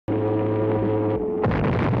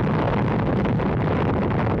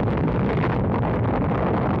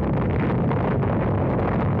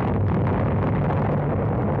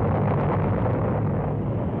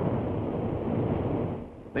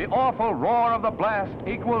awful roar of the blast,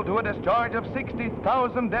 equal to a discharge of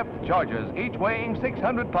 60,000 depth charges, each weighing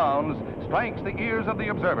 600 pounds, strikes the ears of the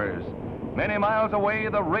observers. Many miles away,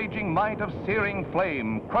 the raging might of searing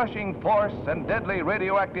flame, crushing force, and deadly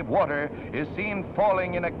radioactive water is seen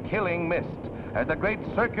falling in a killing mist as the great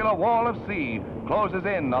circular wall of sea closes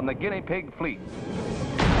in on the guinea pig fleet.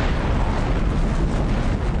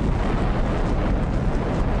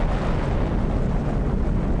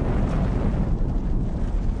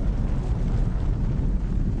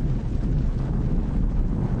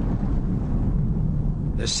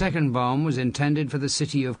 The second bomb was intended for the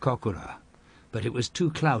city of Kokura, but it was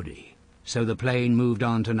too cloudy, so the plane moved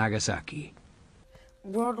on to Nagasaki.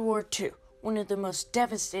 World War II, one of the most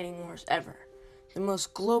devastating wars ever, the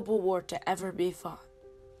most global war to ever be fought.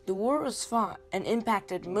 The war was fought and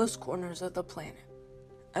impacted most corners of the planet.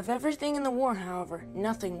 Of everything in the war, however,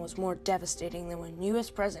 nothing was more devastating than when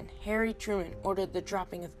U.S. President Harry Truman ordered the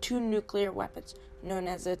dropping of 2 nuclear weapons known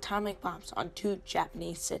as atomic bombs on 2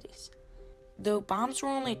 Japanese cities. Though bombs were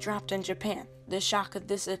only dropped in Japan, the shock of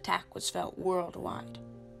this attack was felt worldwide.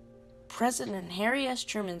 President Harry S.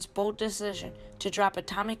 Truman's bold decision to drop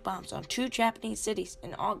atomic bombs on 2 Japanese cities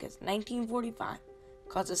in August 1945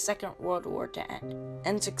 caused the Second World War to end,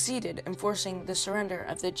 and succeeded in forcing the surrender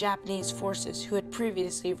of the Japanese forces who had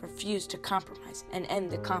previously refused to compromise and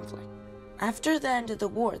end the conflict. After the end of the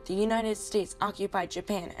war, the United States occupied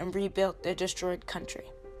Japan and rebuilt the destroyed country.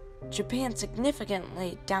 Japan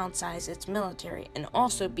significantly downsized its military and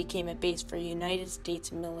also became a base for United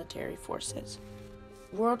States military forces.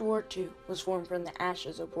 World War II was formed from the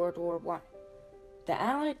ashes of World War I. The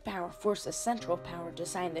Allied power forced the Central Power to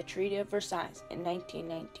sign the Treaty of Versailles in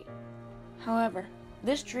 1919. However,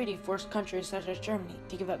 this treaty forced countries such as Germany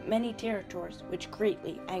to give up many territories, which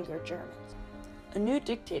greatly angered Germans. A new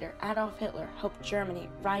dictator, Adolf Hitler, helped Germany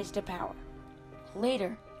rise to power.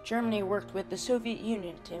 Later, Germany worked with the Soviet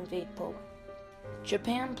Union to invade Poland.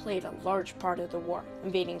 Japan played a large part of the war,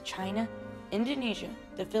 invading China, Indonesia,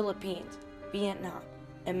 the Philippines, Vietnam,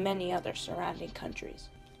 and many other surrounding countries.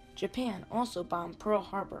 Japan also bombed Pearl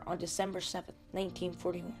Harbor on December 7,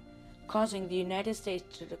 1941, causing the United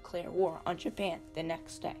States to declare war on Japan the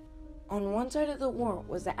next day. On one side of the war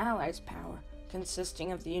was the Allies' power,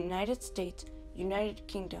 consisting of the United States, United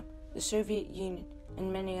Kingdom, the Soviet Union,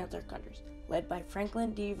 and many other countries, led by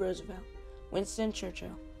Franklin D. Roosevelt, Winston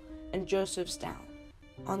Churchill, and Joseph Stalin.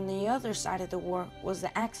 On the other side of the war was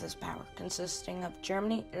the Axis power, consisting of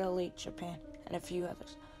Germany, Italy, Japan, and a few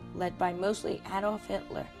others, led by mostly Adolf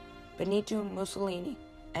Hitler, Benito Mussolini,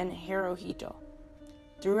 and Hirohito.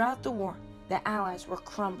 Throughout the war, the Allies were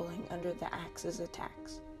crumbling under the Axis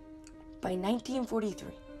attacks. By 1943,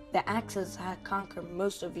 the Axis had conquered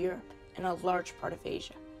most of Europe and a large part of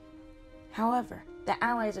Asia. However, the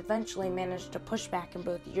Allies eventually managed to push back in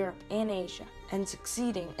both Europe and Asia, and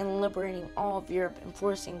succeeding in liberating all of Europe and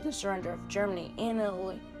forcing the surrender of Germany and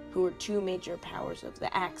Italy, who were 2 major powers of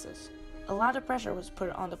the Axis. A lot of pressure was put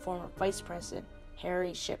on the former Vice President,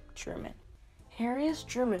 Harry Shipp Truman. Harry S.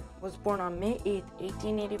 Truman was born on May 8,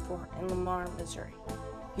 1884 in Lamar, Missouri.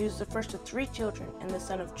 He was the first of 3 children and the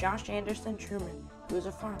son of Josh Anderson Truman, who was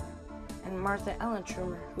a farmer, and Martha Ellen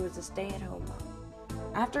Truman, who was a stay-at-home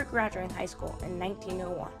mom. After graduating high school in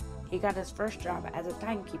 1901, he got his first job as a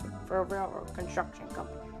timekeeper for a railroad construction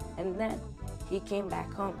company, and then he came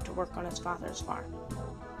back home to work on his father's farm.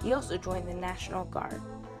 He also joined the National Guard.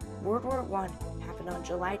 World War I happened on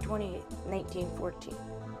July 28, 1914.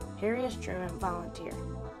 Harry S. Truman volunteered.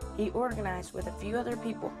 He organized with a few other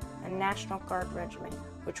people a National Guard regiment,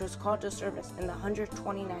 which was called to service in the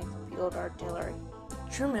 129th Field Artillery.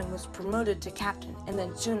 Truman was promoted to captain and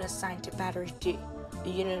then soon assigned to Battery D, a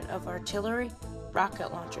unit of artillery,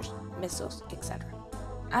 rocket launchers, missiles, etc.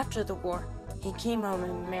 After the war, he came home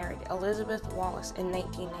and married Elizabeth Wallace in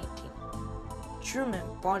 1919. Truman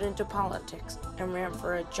bought into politics and ran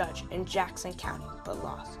for a judge in Jackson County, but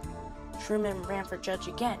lost. Truman ran for judge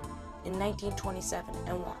again in 1927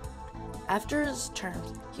 and won. After his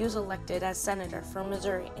terms, he was elected as senator from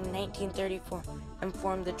Missouri in 1934 and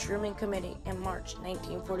formed the Truman Committee in March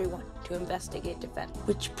 1941 to investigate defense,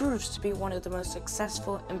 which proves to be one of the most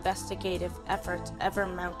successful investigative efforts ever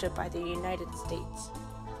mounted by the United States.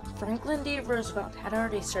 Franklin D. Roosevelt had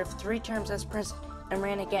already served 3 terms as president and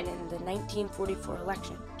ran again in the 1944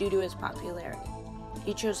 election due to his popularity.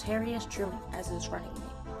 He chose Harry S. Truman as his running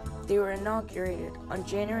mate. They were inaugurated on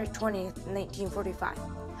January 20th, 1945.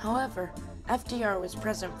 However, FDR was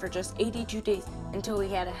president for just 82 days until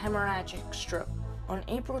he had a hemorrhagic stroke. On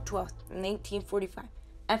April 12th, 1945,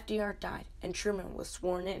 FDR died and Truman was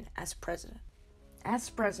sworn in as president.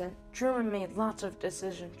 As president, Truman made lots of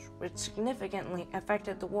decisions which significantly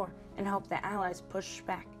affected the war and helped the Allies push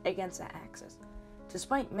back against the Axis.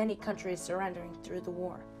 Despite many countries surrendering through the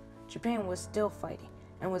war, Japan was still fighting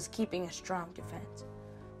and was keeping a strong defense.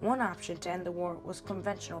 One option to end the war was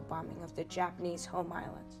conventional bombing of the Japanese home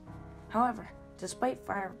islands. However, despite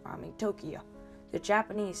firebombing Tokyo, the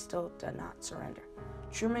Japanese still did not surrender.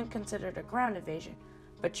 Truman considered a ground invasion,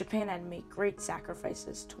 but Japan had made great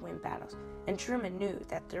sacrifices to win battles, and Truman knew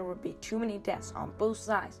that there would be too many deaths on both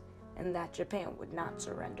sides and that Japan would not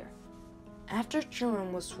surrender. After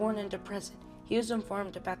Truman was sworn into president, he was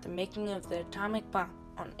informed about the making of the atomic bomb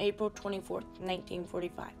on April 24,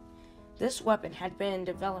 1945. This weapon had been in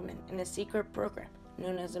development in a secret program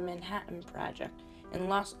known as the Manhattan Project in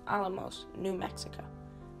Los Alamos, New Mexico.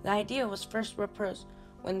 The idea was first proposed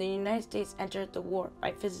when the United States entered the war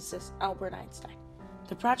by physicist Albert Einstein.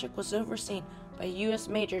 The project was overseen by U.S.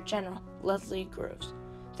 Major General Leslie Groves.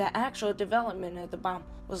 The actual development of the bomb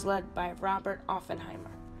was led by Robert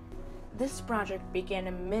Oppenheimer. This project began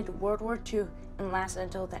in mid-World War II and lasted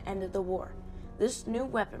until the end of the war. This new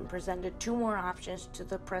weapon presented two more options to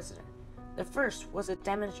the president. The first was a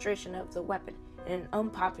demonstration of the weapon in an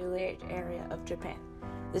unpopulated area of Japan.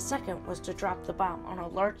 The second was to drop the bomb on a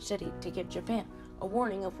large city to give Japan a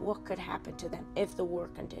warning of what could happen to them if the war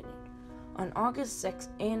continued. On August 6th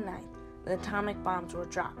and 9th, the atomic bombs were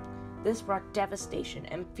dropped. This brought devastation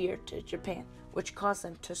and fear to Japan, which caused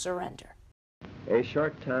them to surrender. A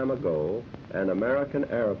short time ago, an American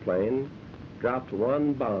airplane dropped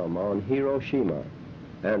one bomb on Hiroshima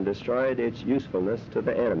and destroyed its usefulness to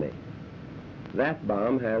the enemy. That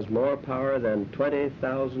bomb has more power than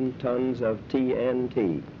 20,000 tons of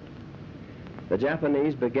TNT. The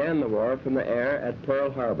Japanese began the war from the air at Pearl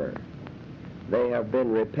Harbor. They have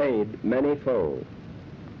been repaid many-fold,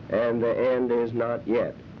 and the end is not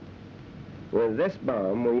yet. With this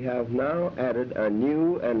bomb, we have now added a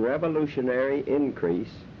new and revolutionary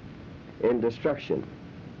increase in destruction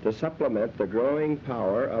to supplement the growing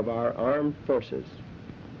power of our armed forces.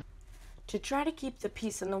 To try to keep the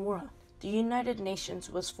peace in the world, the United Nations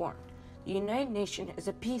was formed. The United Nations is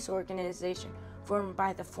a peace organization formed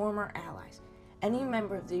by the former Allies. Any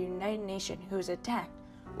member of the United Nations who is attacked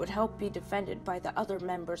would help be defended by the other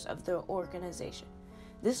members of the organization.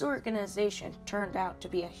 This organization turned out to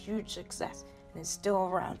be a huge success and is still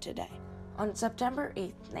around today. On September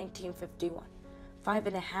 8, 1951,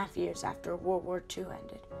 5.5 years after World War II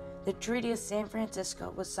ended, the Treaty of San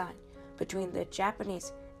Francisco was signed between the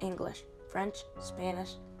Japanese, English, French,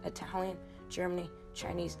 Spanish, Italian, Germany,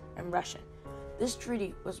 Chinese, and Russian. This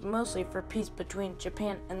treaty was mostly for peace between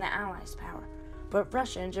Japan and the Allies' power, but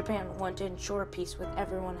Russia and Japan wanted to ensure peace with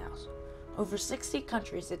everyone else. Over 60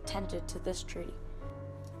 countries attended to this treaty.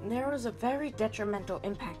 There was a very detrimental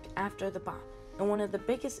impact after the bomb, and one of the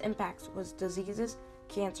biggest impacts was diseases,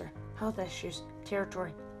 cancer, health issues,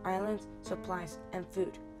 territory, islands, supplies, and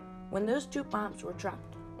food. When those two bombs were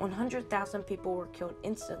dropped, 100,000 people were killed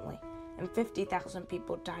instantly, and 50,000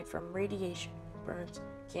 people died from radiation, burns,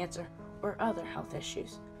 cancer, or other health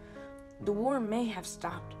issues. The war may have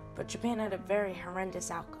stopped, but Japan had a very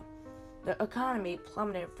horrendous outcome. The economy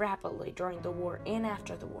plummeted rapidly during the war and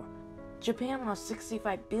after the war. Japan lost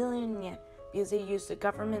 65 billion yen because they used the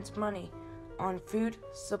government's money on food,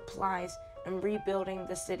 supplies, and rebuilding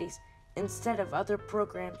the cities instead of other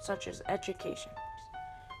programs such as education.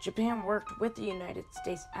 Japan worked with the United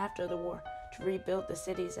States after the war to rebuild the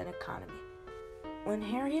cities and economy. When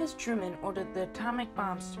Harry S. Truman ordered the atomic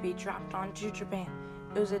bombs to be dropped onto Japan,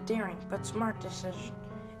 it was a daring but smart decision.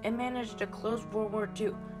 It managed to close World War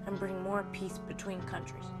II and bring more peace between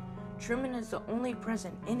countries. Truman is the only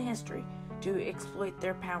president in history to exploit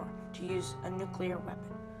their power to use a nuclear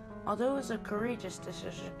weapon. Although it was a courageous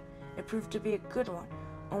decision, it proved to be a good one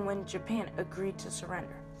when Japan agreed to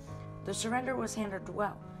surrender. The surrender was handled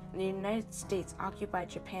well, and the United States occupied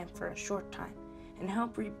Japan for a short time and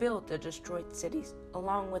helped rebuild the destroyed cities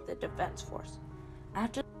along with the defense force.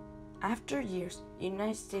 After years, the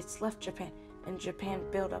United States left Japan and Japan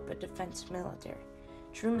built up a defense military.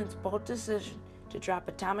 Truman's bold decision to drop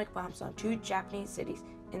atomic bombs on two Japanese cities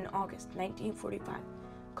in August 1945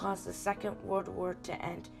 caused the Second World War to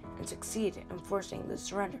end and succeeded in forcing the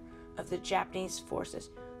surrender of the Japanese forces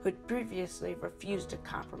who had previously refused to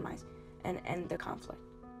compromise and end the conflict.